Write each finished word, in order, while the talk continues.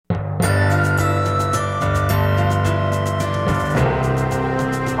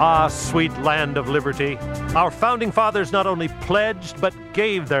Ah, sweet land of liberty. Our founding fathers not only pledged, but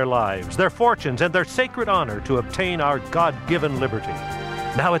gave their lives, their fortunes, and their sacred honor to obtain our God-given liberty.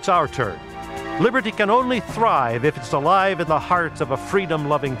 Now it's our turn. Liberty can only thrive if it's alive in the hearts of a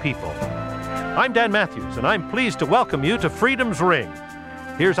freedom-loving people. I'm Dan Matthews, and I'm pleased to welcome you to Freedom's Ring.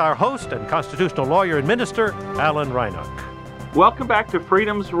 Here's our host and constitutional lawyer and minister, Alan Reinach. Welcome back to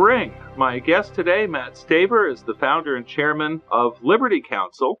Freedom's Ring. My guest today, Matt Staver, is the founder and chairman of Liberty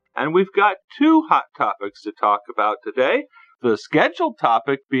Counsel, and we've got two hot topics to talk about today. The scheduled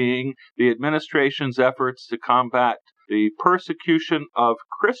topic being the administration's efforts to combat the persecution of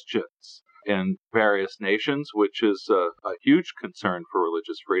Christians in various nations, which is a huge concern for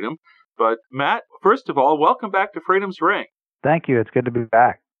religious freedom. But Matt, first of all, welcome back to Freedom's Ring. Thank you. It's good to be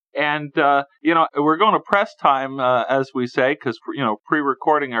back. And, we're going to press time, as we say, because,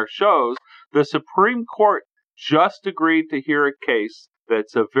 pre-recording our shows. The Supreme Court just agreed to hear a case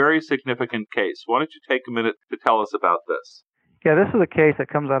that's a very significant case. Why don't you take a minute to tell us about this? Yeah, this is a case that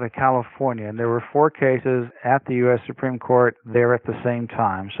comes out of California, and there were 4 cases at the U.S. Supreme Court there at the same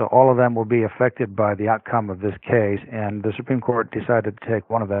time. So all of them will be affected by the outcome of this case, and the Supreme Court decided to take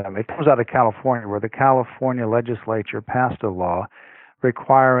one of them. It comes out of California, where the California legislature passed a law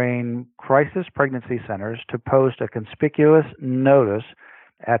requiring crisis pregnancy centers to post a conspicuous notice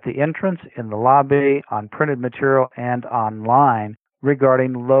at the entrance, in the lobby, on printed material, and online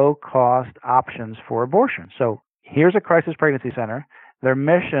regarding low-cost options for abortion. So here's a crisis pregnancy center. Their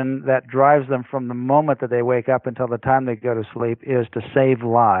mission that drives them from the moment that they wake up until the time they go to sleep is to save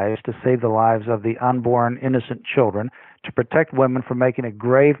lives, to save the lives of the unborn innocent children, to protect women from making a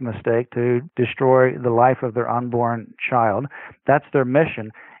grave mistake to destroy the life of their unborn child. That's their mission.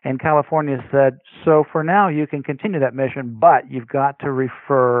 And California said, so for now you can continue that mission, but you've got to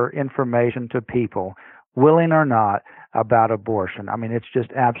refer information to people, willing or not, about abortion. I mean, it's just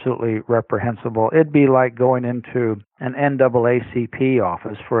absolutely reprehensible. It'd be like going into an NAACP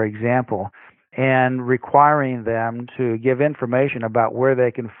office, for example, and requiring them to give information about where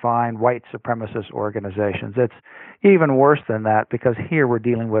they can find white supremacist organizations. It's even worse than that, because here we're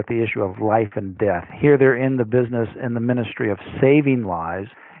dealing with the issue of life and death. Here they're in the business, in the ministry of saving lives,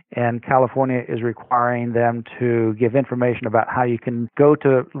 and California is requiring them to give information about how you can go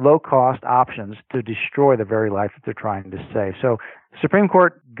to low-cost options to destroy the very life that they're trying to save. So the Supreme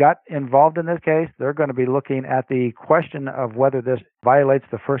Court got involved in this case. They're going to be looking at the question of whether this violates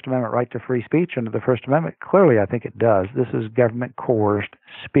the First Amendment right to free speech under the First Amendment. Clearly, I think it does. This is government-coerced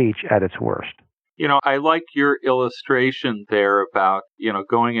speech at its worst. I like your illustration there about,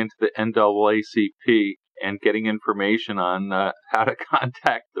 going into the NAACP and getting information on how to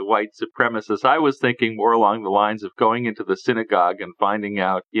contact the white supremacists. I was thinking more along the lines of going into the synagogue and finding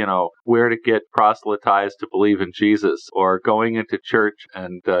out, where to get proselytized to believe in Jesus, or going into church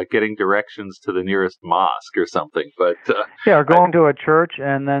and getting directions to the nearest mosque or something. But or going to a church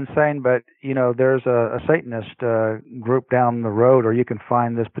and then saying, but, there's a Satanist group down the road, or you can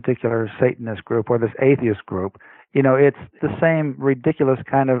find this particular Satanist group or this atheist group. It's the same ridiculous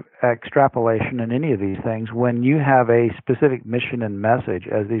kind of extrapolation in any of these things. When you have a specific mission and message,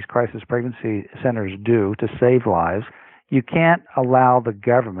 as these crisis pregnancy centers do, to save lives, you can't allow the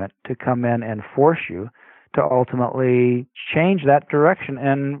government to come in and force you to ultimately change that direction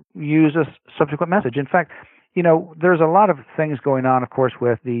and use a subsequent message. In fact, there's a lot of things going on, of course,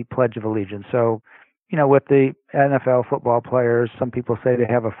 with the Pledge of Allegiance. So, with the NFL football players, some people say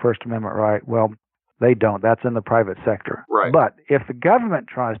they have a First Amendment right. Well, they don't. That's in the private sector. Right. But if the government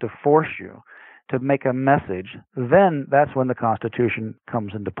tries to force you to make a message, then that's when the Constitution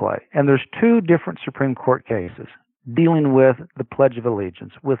comes into play. And there's 2 different Supreme Court cases dealing with the Pledge of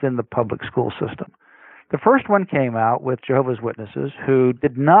Allegiance within the public school system. The first one came out with Jehovah's Witnesses, who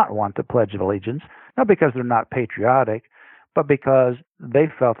did not want the Pledge of Allegiance, not because they're not patriotic, but because they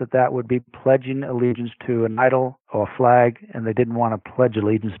felt that that would be pledging allegiance to an idol or a flag, and they didn't want to pledge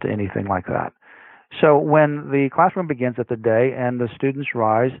allegiance to anything like that. So when the classroom begins at the day and the students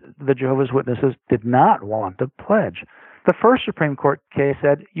rise, the Jehovah's Witnesses did not want to pledge. The first Supreme Court case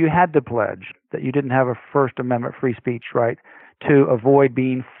said you had to pledge, that you didn't have a First Amendment free speech right to avoid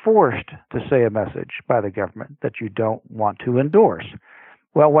being forced to say a message by the government that you don't want to endorse.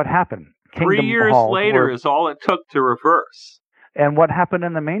 Well, what happened? 3 years later is all it took to reverse. And what happened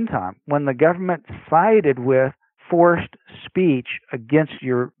in the meantime? When the government sided with forced speech against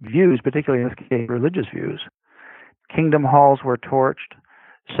your views, particularly in this case, religious views, Kingdom halls were torched.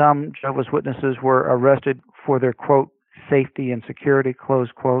 Some Jehovah's Witnesses were arrested for their, quote, safety and security, close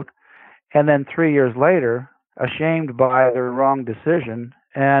quote. And then 3 years later, ashamed by their wrong decision,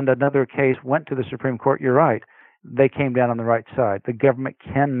 and another case went to the Supreme Court, you're right, they came down on the right side. The government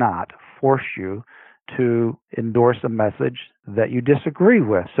cannot force you to endorse a message that you disagree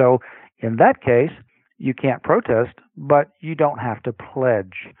with. So in that case, you can't protest, but you don't have to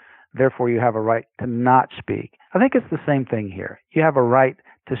pledge. Therefore, you have a right to not speak. I think it's the same thing here. You have a right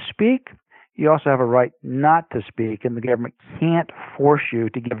to speak. You also have a right not to speak, and the government can't force you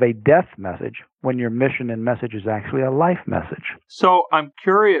to give a death message when your mission and message is actually a life message. So I'm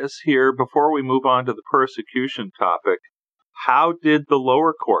curious here, before we move on to the persecution topic, how did the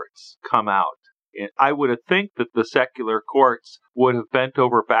lower courts come out? I would have think that the secular courts would have bent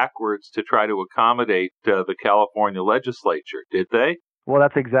over backwards to try to accommodate the California legislature, did they? Well,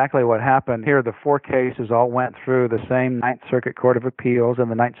 that's exactly what happened. Here, the four cases all went through the same Ninth Circuit Court of Appeals, and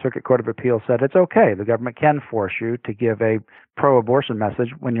the Ninth Circuit Court of Appeals said it's okay. The government can force you to give a pro-abortion message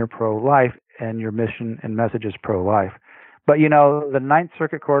when you're pro-life and your mission and message is pro-life. But, you know, the Ninth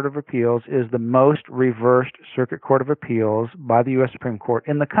Circuit Court of Appeals is the most reversed Circuit Court of Appeals by the U.S. Supreme Court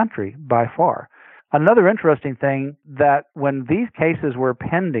in the country by far. Another interesting thing, that when these cases were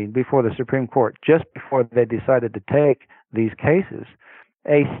pending before the Supreme Court, just before they decided to take these cases,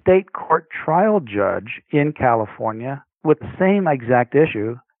 a state court trial judge in California with the same exact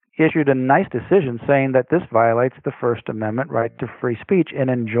issue issued a nice decision saying that this violates the First Amendment right to free speech and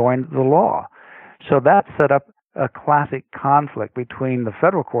enjoined the law. So that set up a classic conflict between the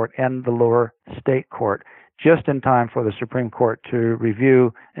federal court and the lower state court, just in time for the Supreme Court to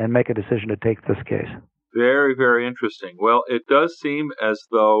review and make a decision to take this case. Very, very interesting. Well, it does seem as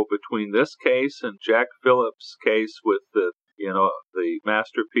though between this case and Jack Phillips' case with the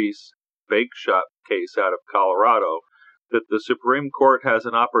Masterpiece Bake Shop case out of Colorado, that the Supreme Court has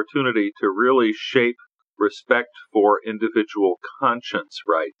an opportunity to really shape respect for individual conscience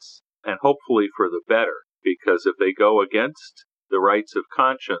rights, and hopefully for the better, because if they go against the rights of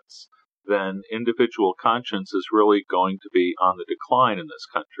conscience, then individual conscience is really going to be on the decline in this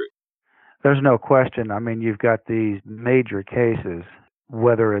country. There's no question. I mean, you've got these major cases,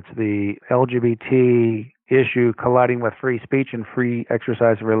 whether it's the LGBT issue colliding with free speech and free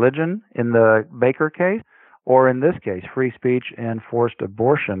exercise of religion in the Baker case, or in this case, free speech and forced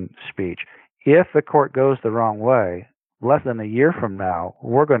abortion speech. If the court goes the wrong way, less than a year from now,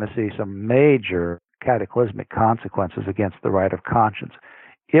 we're going to see some major cataclysmic consequences against the right of conscience.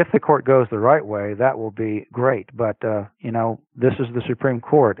 If the court goes the right way, that will be great. But, this is the Supreme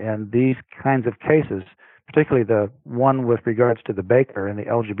Court, and these kinds of cases, particularly the one with regards to the Baker and the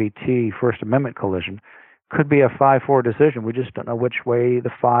LGBT First Amendment collision, could be a 5-4 decision. We just don't know which way the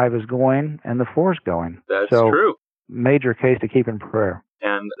 5 is going and the 4 is going. That's true. Major case to keep in prayer.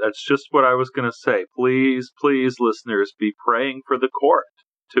 And that's just what I was going to say. Please, please, listeners, be praying for the court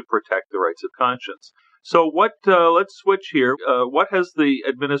to protect the rights of conscience. So let's switch here. What has the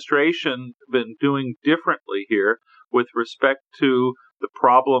administration been doing differently here with respect to the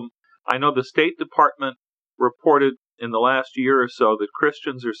problem? I know the State Department reported in the last year or so that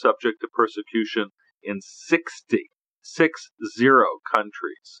Christians are subject to persecution in 60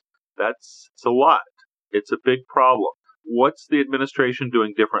 countries. That's a lot. It's a big problem. What's the administration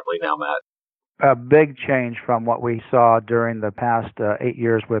doing differently now, Matt? A big change from what we saw during the past 8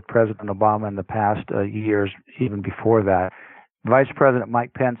 years with President Obama and the past years even before that. Vice President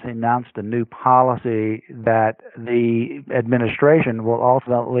Mike Pence announced a new policy that the administration will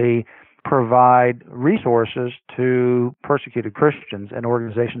ultimately provide resources to persecuted Christians and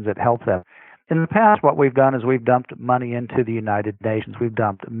organizations that help them. In the past, what we've done is we've dumped money into the United Nations. We've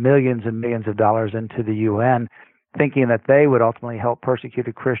dumped millions and millions of dollars into the UN, thinking that they would ultimately help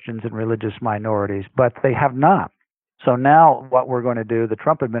persecuted Christians and religious minorities, but they have not. So now what we're going to do, the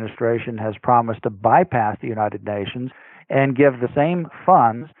Trump administration has promised to bypass the United Nations and give the same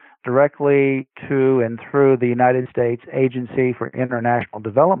funds directly to and through the United States Agency for International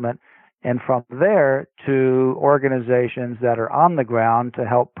Development, and from there to organizations that are on the ground to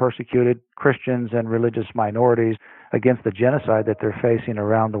help persecuted Christians and religious minorities against the genocide that they're facing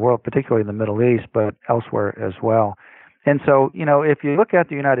around the world, particularly in the Middle East, but elsewhere as well. And so, if you look at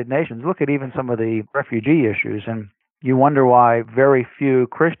the United Nations, look at even some of the refugee issues, and you wonder why very few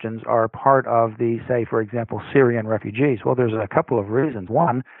Christians are part of the, say, for example, Syrian refugees. Well, there's a couple of reasons.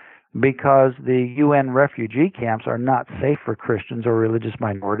 One, because the UN refugee camps are not safe for Christians or religious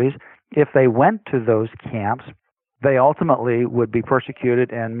minorities. If they went to those camps, they ultimately would be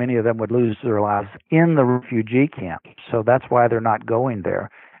persecuted, and many of them would lose their lives in the refugee camp. So that's why they're not going there.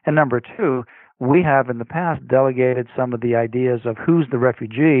 And number two, we have in the past delegated some of the ideas of who's the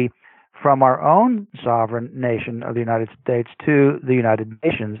refugee from our own sovereign nation of the United States to the United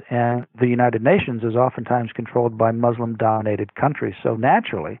Nations. And the United Nations is oftentimes controlled by Muslim-dominated countries. So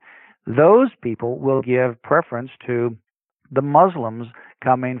naturally, those people will give preference to the Muslims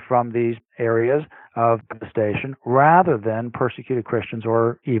coming from these areas of devastation rather than persecuted Christians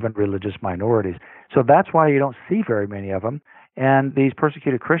or even religious minorities. So that's why you don't see very many of them. And these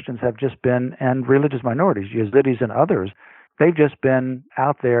persecuted Christians have just been, and religious minorities, Yazidis and others, they've just been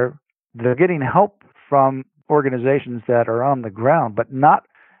out there. They're getting help from organizations that are on the ground, but not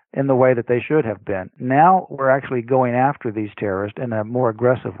in the way that they should have been. Now we're actually going after these terrorists in a more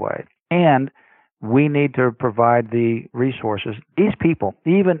aggressive way. And we need to provide the resources. These people,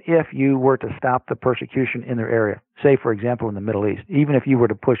 even if you were to stop the persecution in their area, say, for example, in the Middle East, even if you were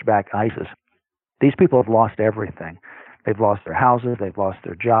to push back ISIS, these people have lost everything. They've lost their houses, they've lost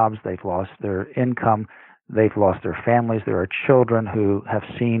their jobs, they've lost their income, they've lost their families. There are children who have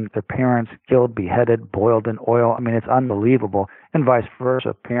seen their parents killed, beheaded, boiled in oil. I mean, it's unbelievable, and vice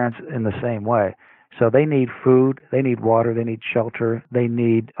versa, parents in the same way. So they need food, they need water, they need shelter, they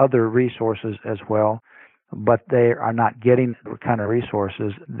need other resources as well, but they are not getting the kind of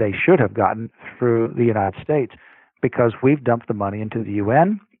resources they should have gotten through the United States because we've dumped the money into the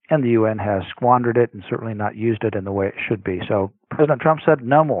UN, and the UN has squandered it and certainly not used it in the way it should be. So President Trump said,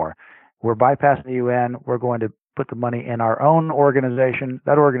 no more. We're bypassing the UN. We're going to put the money in our own organization.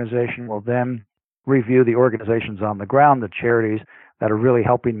 That organization will then review the organizations on the ground, the charities that are really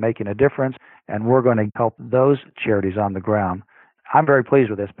helping, making a difference, and we're going to help those charities on the ground. I'm very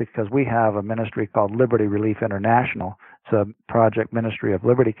pleased with this because we have a ministry called Liberty Relief International. It's a project ministry of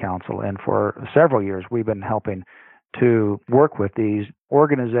Liberty Council, and for several years we've been helping to work with these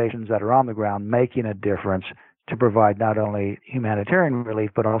organizations that are on the ground making a difference to provide not only humanitarian relief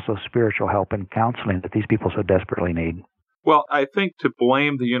but also spiritual help and counseling that these people so desperately need. Well, I think to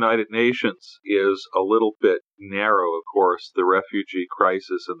blame the United Nations is a little bit narrow, of course. The refugee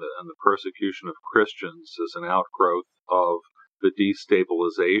crisis and the persecution of Christians is an outgrowth of the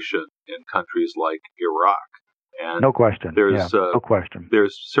destabilization in countries like Iraq. And no question. No question.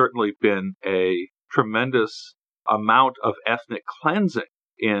 There's certainly been a tremendous amount of ethnic cleansing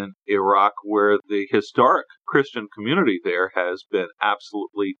in Iraq, where the historic Christian community there has been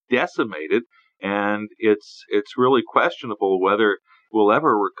absolutely decimated. And it's really questionable whether we'll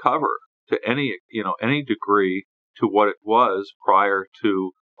ever recover to any degree to what it was prior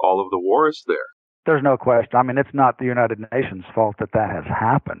to all of the wars there. There's no question. I mean, it's not the United Nations' fault that has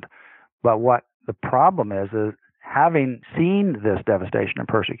happened. But what the problem is having seen this devastation and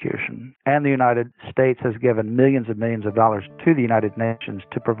persecution, and the United States has given millions and millions of dollars to the United Nations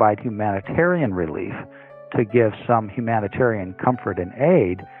to provide humanitarian relief, to give some humanitarian comfort and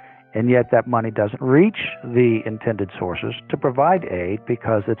aid, and yet that money doesn't reach the intended sources to provide aid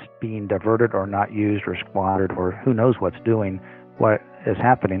because it's being diverted or not used or squandered or who knows what is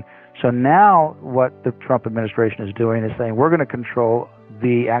happening. So now what the Trump administration is doing is saying we're going to control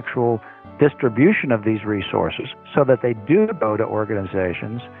the actual distribution of these resources so that they do go to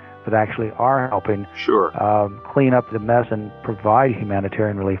organizations that actually are helping clean up the mess and provide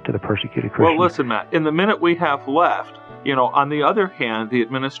humanitarian relief to the persecuted Christians. Well, listen, Matt, in the minute we have left, on the other hand, the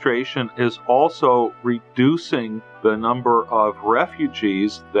administration is also reducing the number of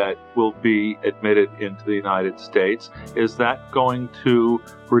refugees that will be admitted into the United States. Is that going to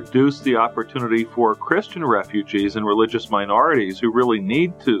reduce the opportunity for Christian refugees and religious minorities who really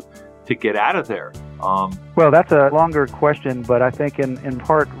need to get out of there? Well, that's a longer question, but I think in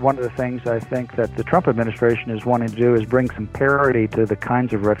part one of the things I think that the Trump administration is wanting to do is bring some parity to the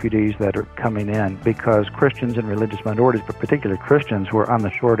kinds of refugees that are coming in, because Christians and religious minorities, but particularly Christians, were on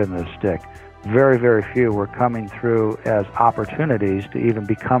the short end of the stick. Very, very few were coming through as opportunities to even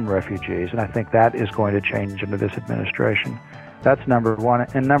become refugees, and I think that is going to change under this administration. That's number one.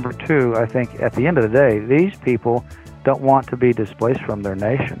 And number two, I think at the end of the day, these people don't want to be displaced from their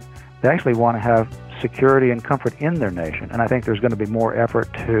nation. They actually want to have security and comfort in their nation. And I think there's going to be more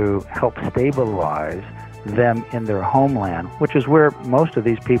effort to help stabilize them in their homeland, which is where most of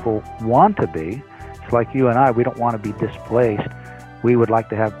these people want to be. It's like you and I, we don't want to be displaced. We would like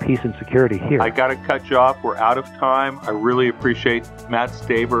to have peace and security here. I got to cut you off. We're out of time. I really appreciate Matt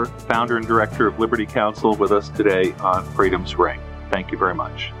Staver, founder and director of Liberty Council, with us today on Freedom's Ring. Thank you very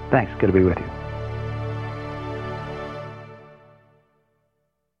much. Thanks. Good to be with you.